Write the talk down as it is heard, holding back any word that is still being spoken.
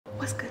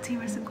What's good,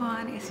 team? It's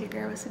Quan. It's your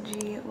girl with a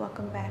G.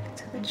 Welcome back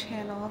to the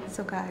channel.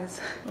 So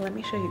guys, let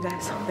me show you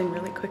guys something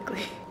really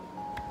quickly.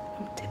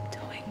 I'm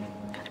tiptoeing.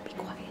 Gotta be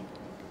quiet.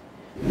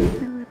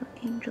 My little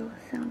angel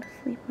is sound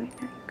asleep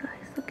right now, you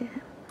guys. Look at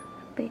him,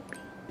 baby.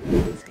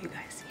 So you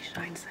guys see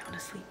Shine sound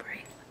asleep,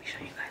 right? Let me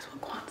show you guys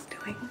what Quan's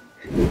doing.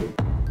 He literally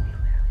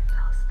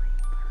fell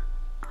asleep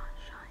on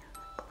Shine's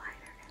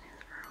glider in his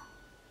room.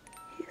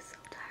 He is so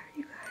tired,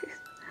 you guys.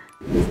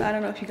 So I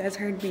don't know if you guys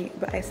heard me,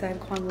 but I said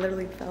Quan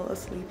literally fell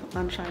asleep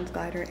on Shine's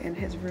glider in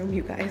his room,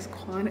 you guys.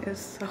 Quan is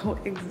so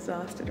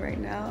exhausted right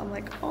now. I'm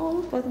like,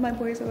 oh, both of my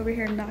boys are over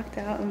here knocked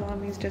out and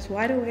mommy's just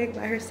wide awake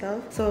by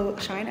herself. So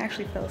Shine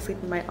actually fell asleep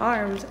in my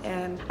arms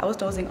and I was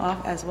dozing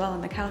off as well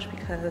on the couch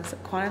because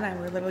Quan and I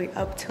were literally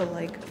up till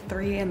like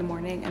 3 in the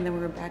morning and then we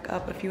were back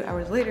up a few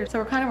hours later. So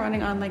we're kind of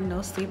running on like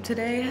no sleep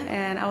today,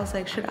 and I was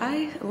like, should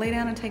I lay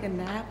down and take a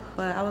nap?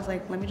 But I was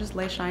like, let me just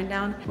lay Shine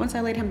down. Once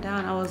I laid him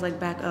down, I was like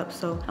back up.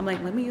 So I'm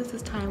like, let me use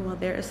this time while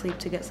they're asleep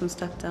to get some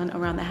stuff done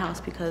around the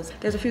house because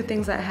there's a few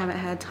things that I haven't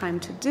had time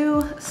to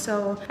do.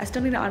 So I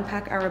still need to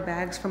unpack our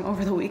bags from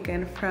over the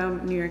weekend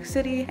from New York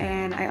City,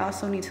 and I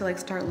also need to like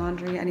start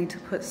laundry. I need to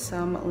put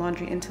some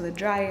laundry into the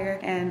dryer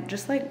and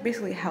just like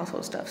basically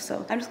household stuff.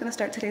 So I'm just gonna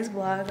start today's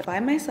vlog by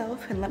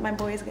myself and let my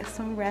boys get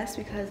some rest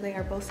because they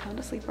are both sound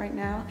asleep right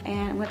now.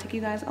 And I'm gonna take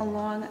you guys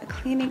along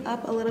cleaning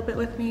up a little bit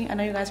with me. I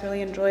know you guys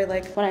really enjoy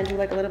like when I do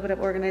like a little bit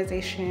of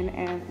organization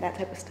and that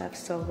type of stuff.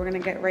 So we're gonna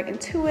get right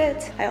into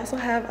it. I also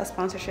have a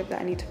sponsorship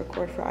that I need to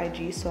record for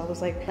IG, so I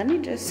was like, let me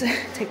just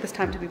take this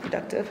time to be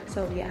productive.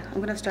 So yeah,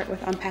 I'm gonna start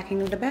with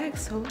unpacking the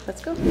bags, so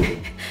let's go.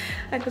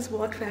 I just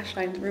walked past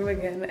Shine's room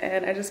again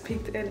and I just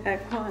peeked in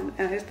at Quan,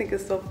 and I just think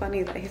it's so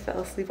funny that he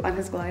fell asleep on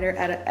his glider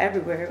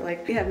everywhere.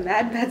 Like, we have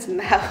mad beds in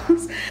the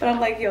house, but I'm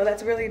like, yo,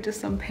 that's really just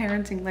some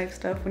parenting life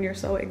stuff when you're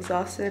so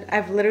exhausted.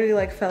 I've literally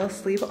like fell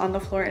asleep on the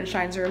floor in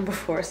Shine's room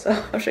before,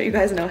 so I'm sure you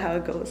guys know how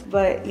it goes.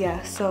 But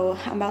yeah, so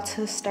I'm about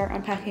to start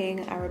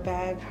unpacking our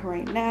bag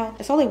right now.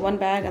 It's only one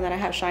bag and then I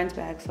have Shine's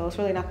bag, so it's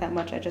really not that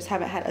much. I just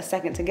haven't had a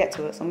second to get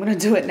to it, so I'm gonna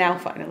do it now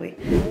finally.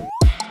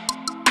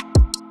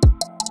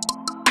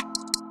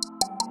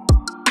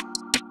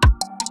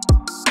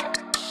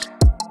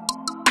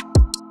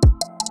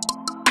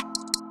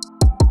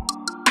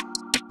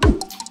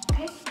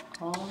 Okay,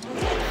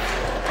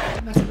 I'm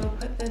about to go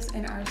put this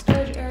in our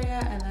storage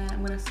area, and then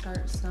I'm gonna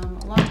start some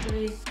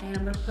laundry, and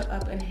I'm gonna put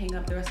up and hang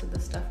up the rest of the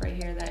stuff right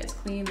here that is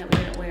clean that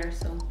we didn't wear.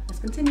 So let's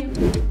continue.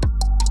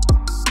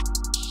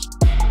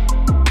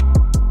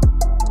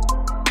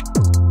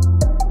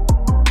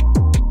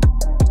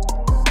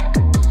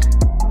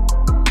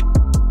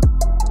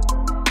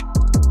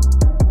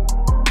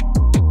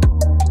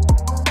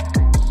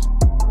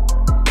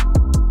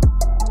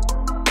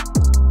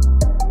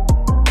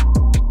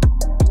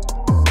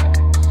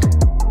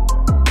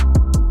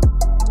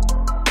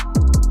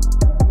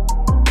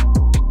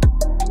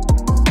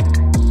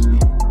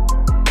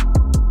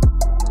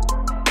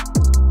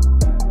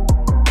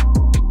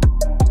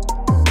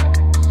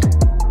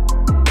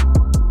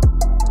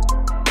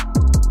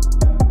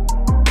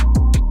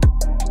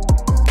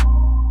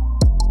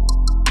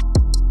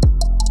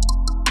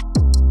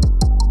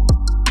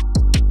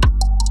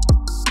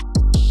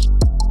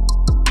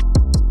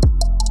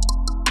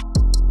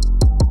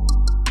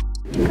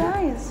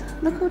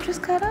 Look who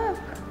just got up.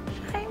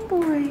 Shine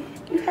boy.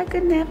 You had a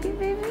good nappy,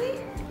 baby?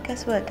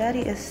 Guess what?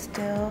 Daddy is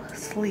still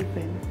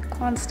sleeping.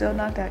 Quan's still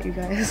knocked out, you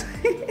guys.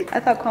 I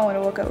thought Quan would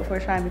have woke up before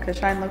Shine because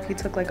Shine low-key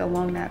took like a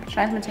long nap.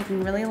 Shine's been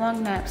taking really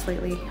long naps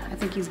lately. I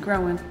think he's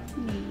growing.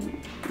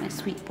 My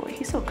sweet boy.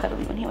 He's so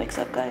cuddly when he wakes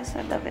up, guys.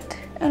 I love it.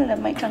 I love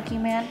my chunky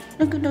man.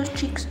 Look at those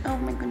cheeks. Oh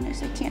my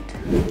goodness, I can't.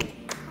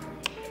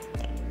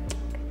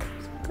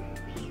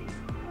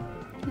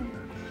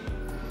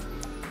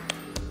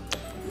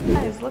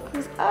 Guys, look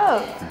who's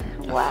up.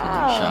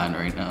 Wow. Shine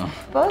right now.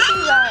 Both of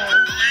you guys.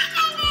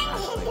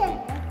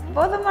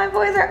 Both of my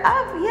boys are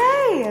up.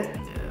 Yay.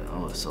 Yeah, I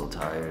was so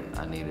tired.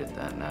 I needed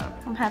that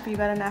nap. I'm happy you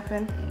got a nap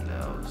in.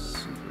 Yeah, I was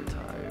super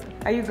tired.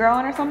 Are you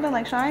growing or something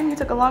like Shine? You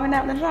took a longer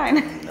nap than Shine.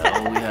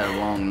 No, we had a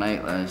long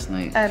night last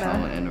night. I know.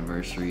 Family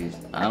anniversaries.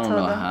 I don't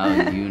know how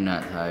you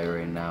not tired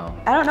right now.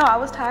 I don't know. I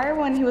was tired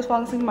when he was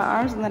falling asleep in my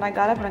arms, and then I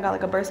got up and I got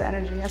like a burst of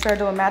energy. I started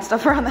doing mad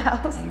stuff around the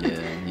house. Yeah,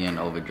 you're in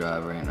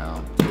overdrive right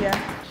now. Yeah.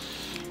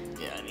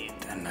 Yeah, I need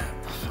that nap.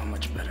 I feel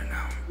much better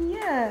now.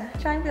 Yeah,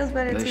 Shine feels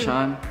better too.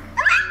 Shine?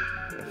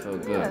 I feel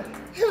good.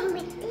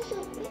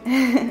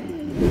 Yeah.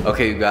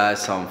 Okay, you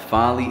guys, so I'm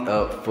finally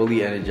up,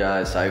 fully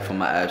energized. Sorry for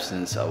my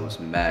absence. I was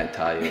mad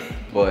tired,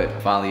 but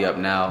finally up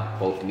now,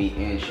 both me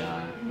and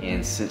Shine.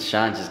 And since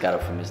Shine just got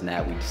up from his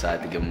nap, we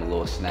decided to give him a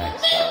little snack.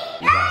 So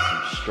we got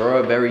some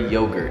strawberry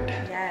yogurt.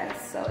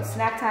 Yes, so it's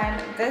snack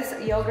time. This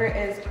yogurt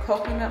is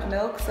coconut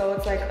milk, so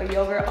it's like a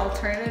yogurt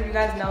alternative. You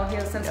guys know he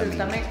has a sensitive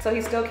stomach, so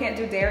he still can't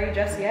do dairy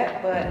just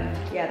yet, but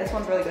yeah, this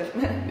one's really good.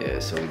 Yeah,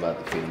 so we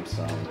about to feed him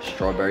some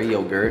strawberry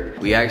yogurt.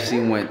 We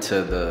actually went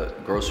to the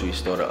grocery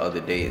store the other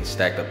day and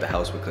stacked up the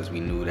house because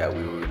we knew that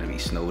we were gonna be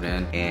snowed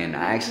in. And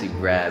I actually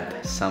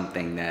grabbed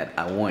something that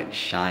I want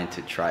Shine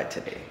to try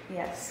today.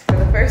 Yes, for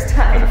the first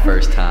time. For the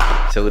first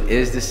time. So it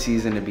is the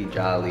season to be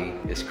jolly.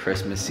 It's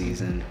Christmas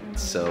season.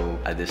 So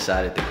I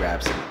decided to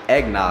grab some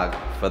eggnog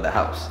for the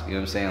house. You know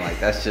what I'm saying? Like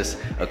that's just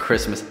a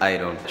Christmas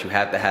item that you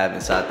have to have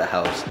inside the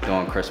house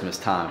during Christmas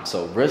time.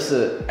 So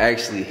Rissa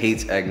actually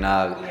hates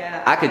eggnog.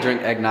 Yeah. I could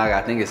drink eggnog.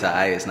 I think it's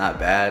alright. It's not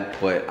bad.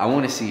 But I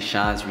want to see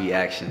Sean's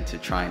reaction to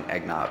trying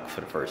eggnog for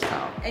the first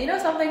time. And you know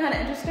something kind of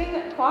interesting?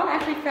 Quan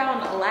actually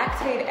found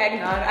lactate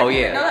eggnog. Oh yeah.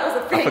 I didn't know that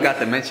was a thing. I forgot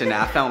to mention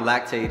that. I found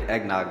lactate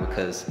eggnog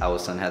because our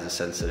son has a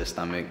sensitive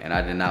stomach and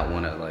I did not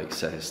want to like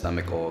set his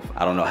stomach off.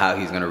 I don't know how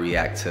he's gonna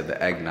react to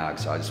the eggnog,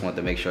 so I just wanted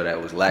to make sure that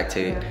it was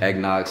lactate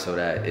eggnog so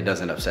that it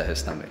doesn't upset his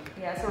stomach.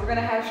 Yeah, so we're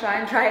gonna have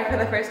Shine try it for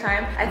the first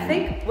time. I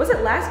think, was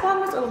it last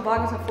Vlogmas or the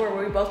Vlogmas before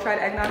where we both tried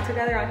eggnog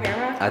together on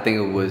camera? I think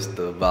it was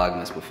the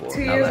Vlogmas before.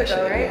 2 years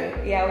ago,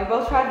 right? Yeah, we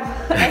both tried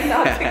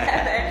eggnog together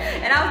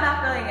and I was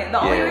not feeling it. The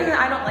only reason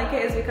I don't like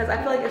it is because I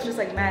feel like it's just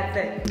like mad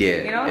thick.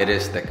 Yeah, you know? it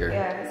is thicker.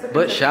 Yeah, it's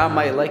but Sean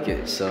might like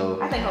it, so.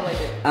 I think he'll like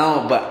it.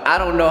 But I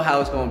don't know how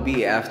it's gonna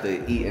be after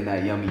eating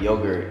that yummy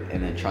yogurt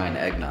and then trying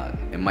the eggnog.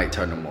 It might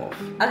turn him off.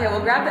 Okay,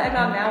 we'll grab the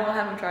eggnog now and we'll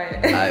have him try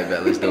it. Alright,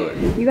 bet, let's do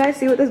it. You guys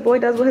see what this boy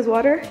does with his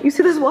water? You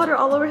see this water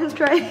all over his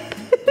tray?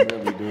 Yeah,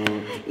 we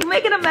do. You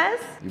making a mess?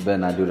 You better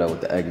not do that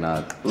with the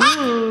eggnog.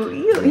 Ooh,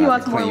 he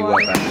wants more clean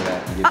water. you up after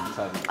that and give you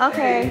time.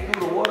 Okay. Hey, do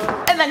the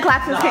water. And then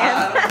claps his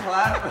hands. I don't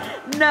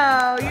clap.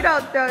 No, you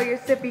don't throw your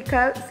sippy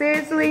cup.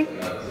 Seriously?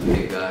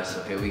 Hey guys,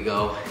 so here we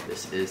go.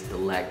 This is the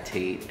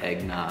lactate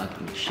eggnog.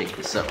 Let me shake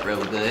this up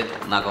real good.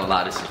 I'm not gonna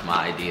lie, this is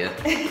my idea.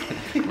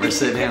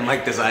 Rissa didn't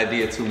like this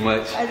idea too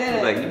much. I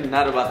didn't. Like, you're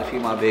not about to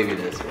feed my baby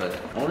this, but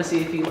I wanna see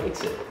if he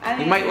likes it.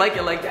 He might like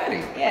it like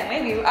daddy. Yeah,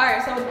 maybe. All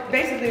right, so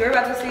basically we're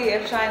about to see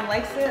if Shine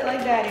likes it like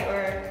daddy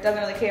or doesn't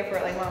really care for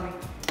it like mommy.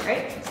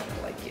 Right?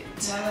 I like it.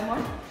 You want a little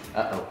more?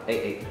 Uh-oh,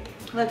 hey.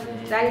 Look,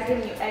 daddy's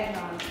giving you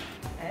eggnog.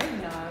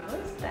 Eggnog,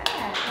 what's that?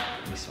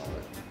 Let me smell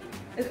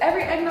it. Is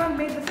every eggnog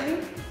made the same?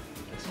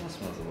 This one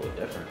smells a little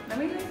different. Let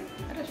me see.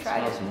 I just It tried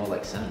smells it. more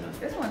like cinnamon.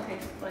 This one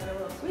tastes like a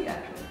little sweet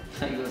actually.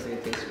 You gonna say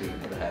it tastes sweet?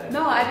 Never had it.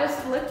 No, I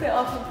just licked it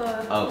off of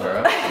the... Oh,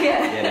 girl?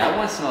 Yeah. Yeah, that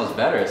one smells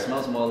better. It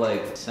smells more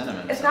like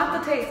cinnamon. It's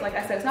not the taste, like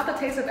I said, it's not the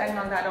taste of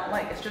eggnog that I don't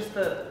like, it's just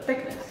the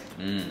thickness.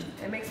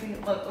 It makes me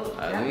look, oh,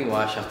 Alright, let me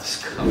wash out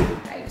this cup.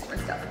 I just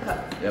rinsed out the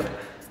cup. Yep.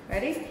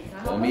 Ready?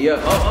 Pull me up.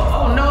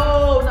 Oh,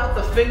 no, not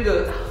the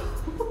finger.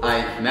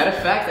 Alright, matter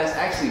of fact, that's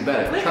actually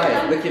better. Lick Try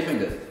it. it, lick your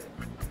finger.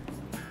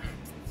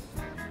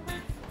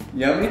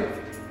 Yummy?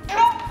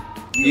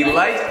 You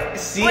like?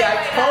 See,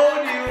 I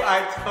told you.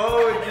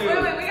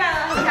 Wait, we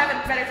gotta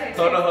have a better taste.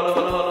 Hold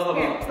on.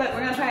 Here, look, we're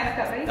gonna try in a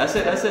cup, ready? That's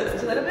it.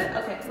 A little bit?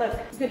 Okay, look,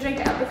 you can drink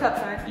it out the cup,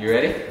 Shine. You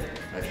ready?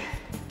 Okay.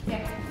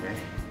 Yeah. Ready?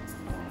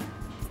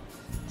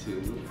 1,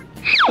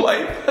 2. Why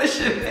you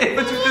pushing it?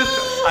 What you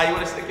just? You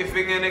wanna stick your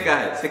finger in it? Go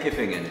ahead, stick your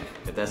finger in it.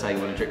 If that's how you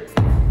wanna drink.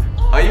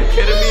 Are you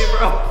kidding me,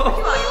 bro? What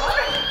you want, you want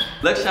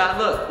it? Look, Sean,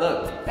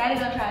 look. Daddy's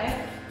gonna try it.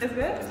 It's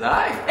good? It's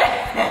alright.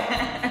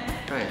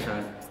 Try it,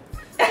 Sean.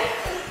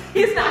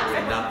 He's not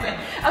gonna Nothing.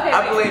 Okay,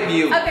 I blame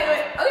you. Okay,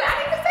 wait. Okay, I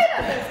didn't even say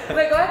nothing.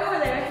 Wait, go back over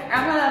there.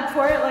 I'm gonna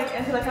pour it like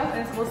into the cup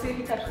and we'll see if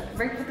he touches it.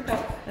 Bring it to the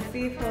cup and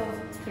see if he'll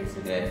taste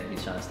it. Yeah,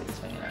 he's trying to stick his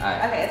finger in it.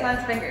 Alright. Okay, it's on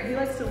his finger. He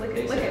likes to lick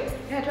it. Lick it.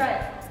 Yeah, try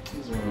it.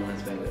 He's one on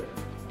his finger.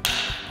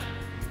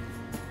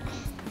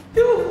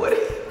 Dude, what?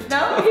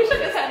 No? He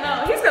shook his head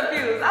no. He's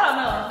confused. I don't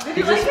know. Did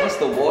you He like just it? wants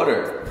the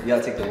water. You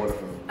gotta take the water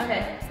from him.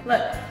 Okay,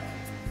 look.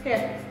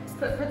 Here.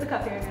 Put the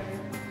cup here.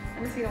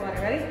 Let me see the water.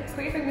 Ready?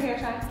 Put your finger here,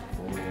 Shine.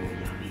 Oh,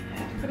 yummy,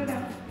 man. Put it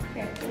down.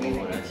 Here. Put your Oh,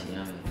 finger. that's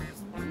yummy.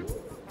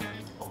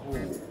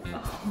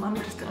 Oh, Mama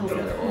just did a Oh,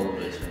 little. got all over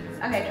his finger.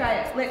 Okay, try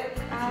it. Lick.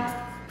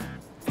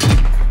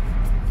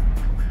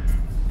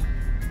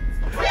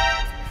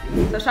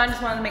 So Sean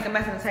just wanted to make a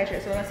mess in the tighter,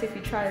 so let's see if he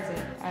tries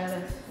it out of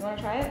this. You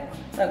wanna try it?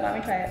 Look,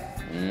 mommy, try it.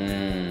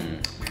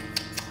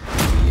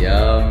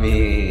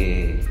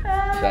 Yummy.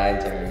 Try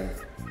turn.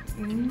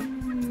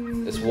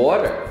 It's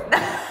water.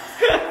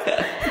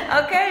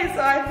 Okay,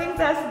 so I think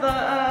that's the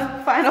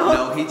final.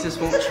 No, he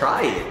just won't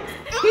try it.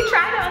 He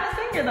tried it on his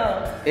finger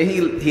though. And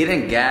he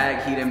didn't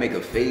gag, he didn't make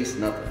a face,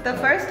 nothing. The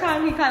first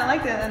time he kind of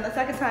liked it, and the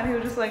second time he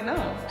was just like, no.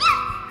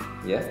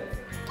 Yeah?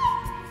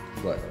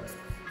 What?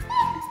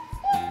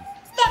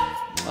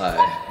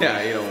 Alright,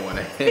 yeah, you don't want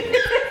it.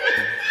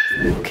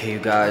 Okay, you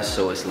guys,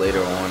 so it's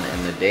later on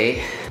in the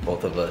day.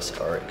 Both of us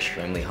are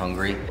extremely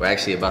hungry. We're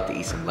actually about to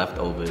eat some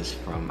leftovers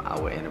from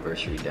our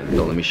anniversary dinner.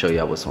 So let me show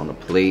y'all what's on the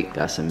plate.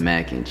 Got some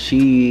mac and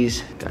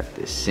cheese. Got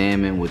this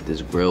salmon with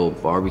this grilled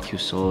barbecue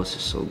sauce.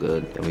 It's so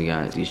good. Then we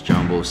got these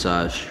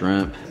jumbo-sized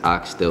shrimp,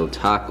 oxtail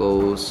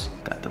tacos.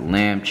 Got the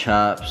lamb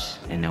chops.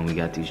 And then we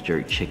got these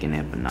jerk chicken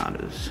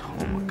empanadas.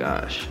 Oh my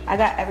gosh. I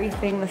got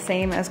everything the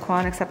same as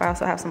Quan, except I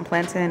also have some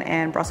plantain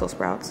and Brussels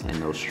sprouts. And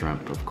no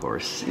shrimp, of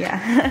course.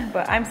 Yeah,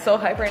 but I'm so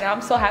hyped right now.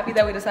 I'm so happy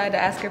that we decided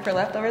to ask her for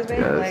leftovers, babe.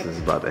 Yes. like, is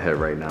about to hit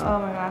right now. Oh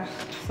my gosh,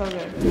 so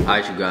good. All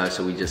right, you guys,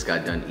 so we just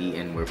got done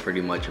eating. We're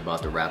pretty much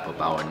about to wrap up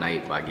our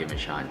night by giving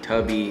Sean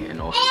Tubby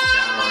and also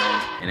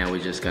showering. And then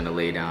we're just gonna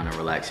lay down and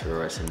relax for the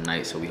rest of the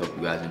night. So we hope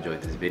you guys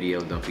enjoyed this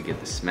video. Don't forget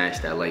to smash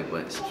that like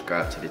button,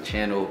 subscribe to the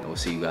channel, and we'll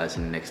see you guys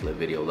in the next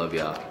video. Love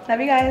y'all. Love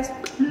you guys.